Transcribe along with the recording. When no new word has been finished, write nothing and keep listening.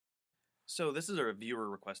So this is a viewer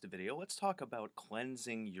requested video. Let's talk about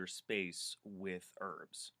cleansing your space with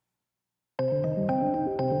herbs.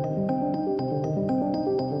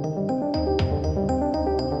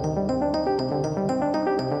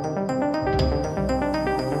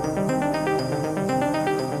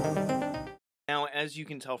 Now, as you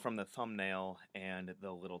can tell from the thumbnail and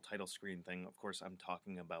the little title screen thing, of course, I'm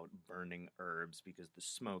talking about burning herbs because the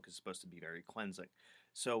smoke is supposed to be very cleansing.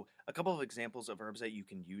 So, a couple of examples of herbs that you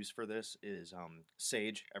can use for this is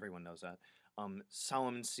sage, everyone knows that,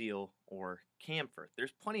 Solomon seal, or camphor.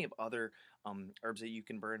 There's plenty of other herbs that you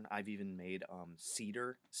can burn. I've even made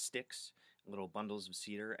cedar sticks, little bundles of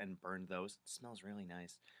cedar, and burned those. It smells really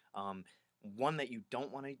nice. One that you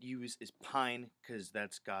don't want to use is pine because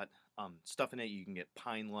that's got stuff in it. You can get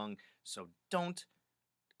pine lung, so don't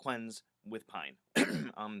cleanse with pine.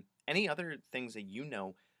 Any other things that you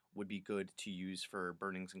know would be good to use for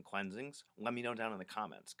burnings and cleansings? Let me know down in the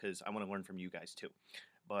comments because I want to learn from you guys too.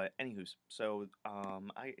 But anywho's, so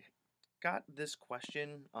I got this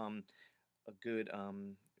question a good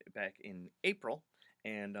back in April,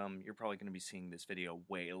 and you're probably going to be seeing this video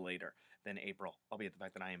way later than April, albeit the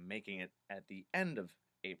fact that I am making it at the end of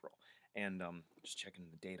April, and just checking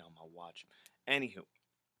the date on my watch. Anywho,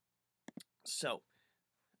 so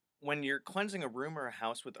when you're cleansing a room or a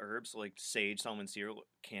house with herbs like sage, cinnamon seal,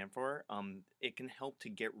 camphor, it can help to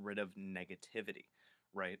get rid of negativity,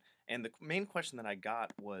 right? And the main question that I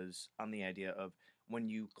got was on the idea of when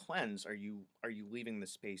you cleanse, are you leaving the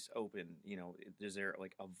space open? You know, is there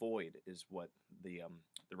like a void? Is what the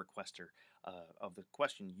requester of the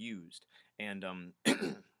question used, and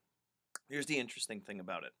here's the interesting thing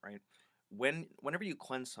about it, right? Whenever you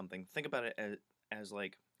cleanse something, think about it as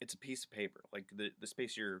like it's a piece of paper. Like the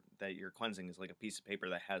space that you're cleansing is like a piece of paper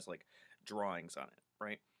that has like drawings on it,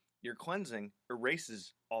 right? Your cleansing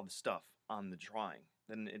erases all the stuff on the drawing.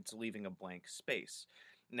 Then it's leaving a blank space.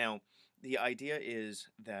 Now, the idea is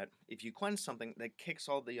that if you cleanse something, that kicks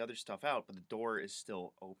all the other stuff out, but the door is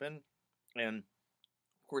still open. And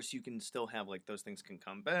of course, you can still have like those things can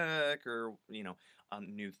come back, or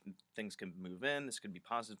things can move in. This could be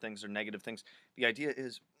positive things or negative things. The idea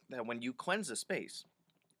is that when you cleanse a space,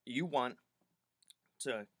 you want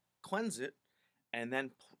to cleanse it and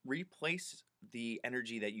then replace the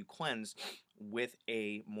energy that you cleanse with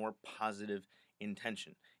a more positive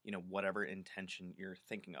intention, whatever intention you're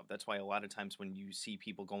thinking of. That's why a lot of times when you see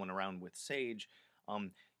people going around with sage,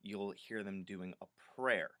 you'll hear them doing a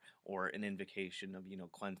prayer or an invocation of,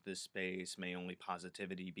 cleanse this space, may only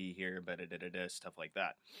positivity be here, stuff like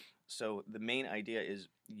that. So the main idea is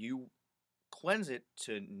you cleanse it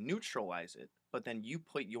to neutralize it, but then you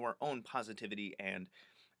put your own positivity and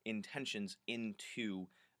intentions into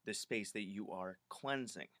the space that you are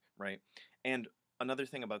cleansing, right? And another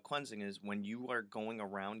thing about cleansing is when you are going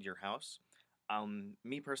around your house,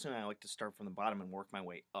 me personally, I like to start from the bottom and work my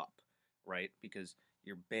way up, right? Because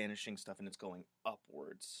you're banishing stuff and it's going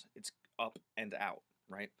upwards. It's up and out,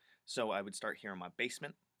 right? So I would start here in my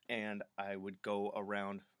basement and I would go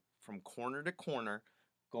around from corner to corner,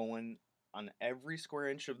 going on every square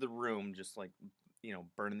inch of the room, just like,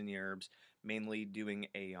 burning the herbs, mainly doing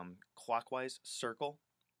a clockwise circle,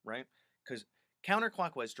 right? Because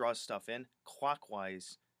counterclockwise draws stuff in,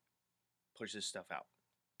 clockwise pushes stuff out,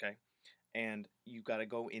 okay? And you got to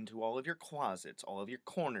go into all of your closets, all of your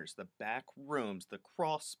corners, the back rooms, the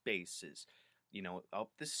crawl spaces,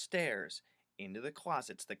 up the stairs, into the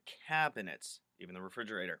closets, the cabinets, even the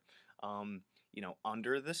refrigerator,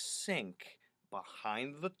 under the sink,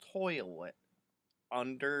 behind the toilet,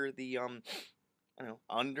 under the I don't know,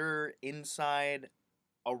 under, inside,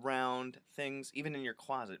 around things, even in your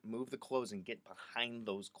closet. Move the clothes and get behind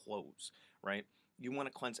those clothes, right? You want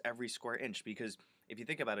to cleanse every square inch because if you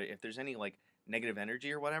think about it, if there's any like negative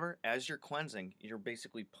energy or whatever, as you're cleansing, you're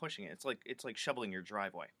basically pushing it. It's like shoveling your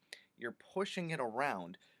driveway. You're pushing it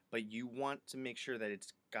around, but you want to make sure that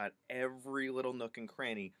it's got every little nook and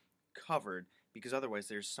cranny covered because otherwise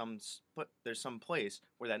there's some place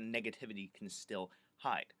where that negativity can still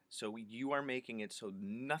hide. So you are making it so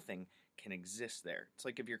nothing can exist there. It's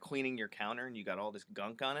like if you're cleaning your counter and you got all this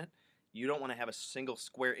gunk on it, you don't want to have a single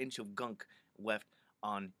square inch of gunk left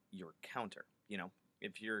on your counter.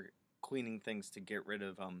 If you're cleaning things to get rid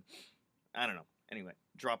of I don't know. Anyway,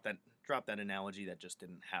 drop that analogy. That just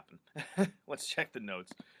didn't happen. Let's check the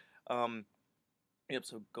notes. Um, Yep,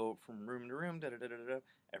 so go from room to room,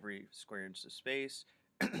 every square inch of space.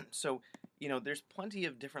 So, there's plenty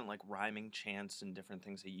of different like rhyming chants and different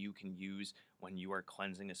things that you can use when you are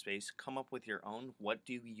cleansing a space. Come up with your own. What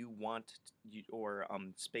do you want your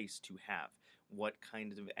space to have? What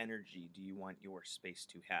kind of energy do you want your space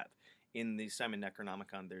to have? In the Simon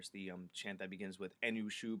Necronomicon, there's the chant that begins with Enu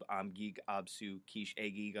Shub Amgig Absu Kish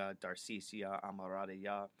Egiga Darcisia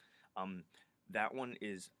Amarada. Um, that one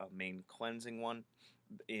is a main cleansing one.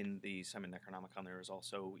 In the Simon Necronomicon, there is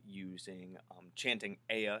also using chanting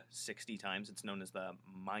Ea 60 times. It's known as the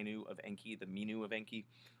Minu of Enki, the Minu of Enki,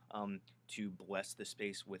 to bless the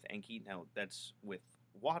space with Enki. Now, that's with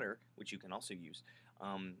water, which you can also use,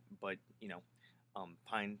 but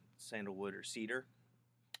pine, sandalwood, or cedar.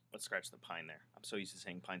 Let's scratch the pine there. I'm so used to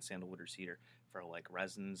saying pine, sandalwood, or cedar for like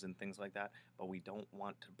resins and things like that, but we don't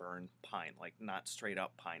want to burn pine, like not straight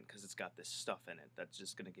up pine, because it's got this stuff in it that's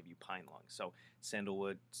just going to give you pine lung. So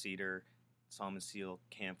sandalwood, cedar, salmon seal,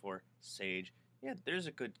 camphor, sage. Yeah, there's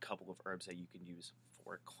a good couple of herbs that you can use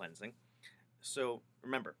for cleansing. So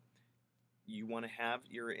remember, you want to have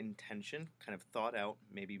your intention kind of thought out,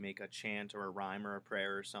 maybe make a chant or a rhyme or a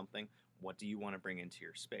prayer or something. What do you want to bring into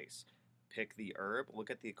your space? Pick the herb, look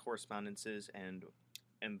at the correspondences and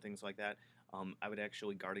things like that. I would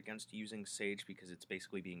actually guard against using sage because it's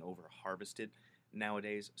basically being over harvested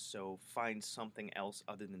nowadays. So find something else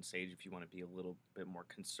other than sage if you want to be a little bit more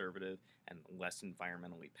conservative and less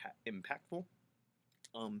environmentally impactful.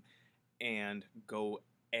 And go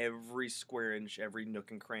every square inch, every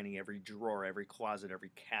nook and cranny, every drawer, every closet,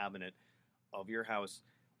 every cabinet of your house,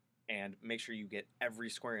 and make sure you get every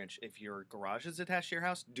square inch. If your garage is attached to your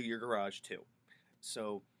house, do your garage too.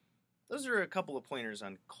 So those are a couple of pointers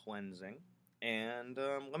on cleansing. And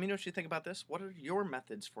let me know what you think about this. What are your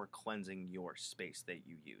methods for cleansing your space that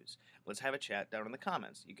you use? Let's have a chat down in the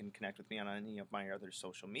comments. You can connect with me on any of my other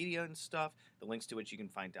social media and stuff. The links to which you can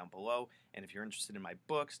find down below. And if you're interested in my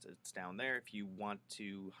books, it's down there. If you want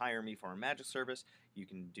to hire me for a magic service, you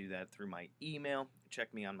can do that through my email.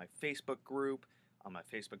 Check me on my Facebook group, on my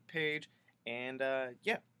Facebook page. And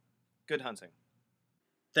yeah, good hunting.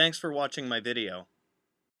 Thanks for watching my video.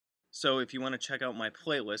 So if you want to check out my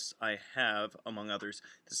playlists, I have, among others,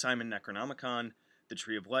 the Simon Necronomicon, the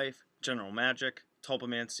Tree of Life, General Magic,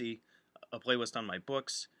 Tulpamancy, a playlist on my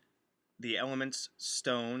books, the elements,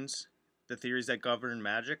 stones, the theories that govern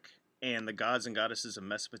magic, and the gods and goddesses of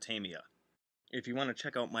Mesopotamia. If you want to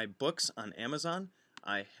check out my books on Amazon,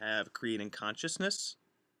 I have Creating Consciousness,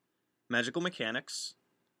 Magical Mechanics,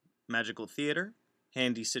 Magical Theater,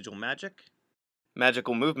 Handy Sigil Magic,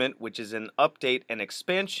 Magical Movement, which is an update and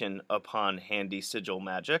expansion upon Handy Sigil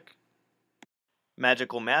Magic,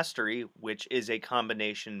 Magical Mastery, which is a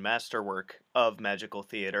combination masterwork of Magical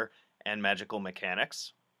Theater and Magical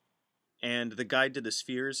Mechanics, and The Guide to the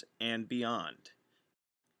Spheres and Beyond.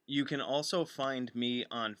 You can also find me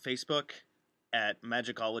on Facebook at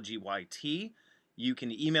MagicologyYT. You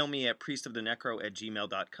can email me at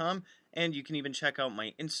priestofthenecro@gmail.com, and you can even check out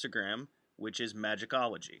my Instagram, which is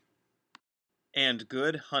Magicology. And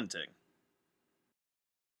good hunting.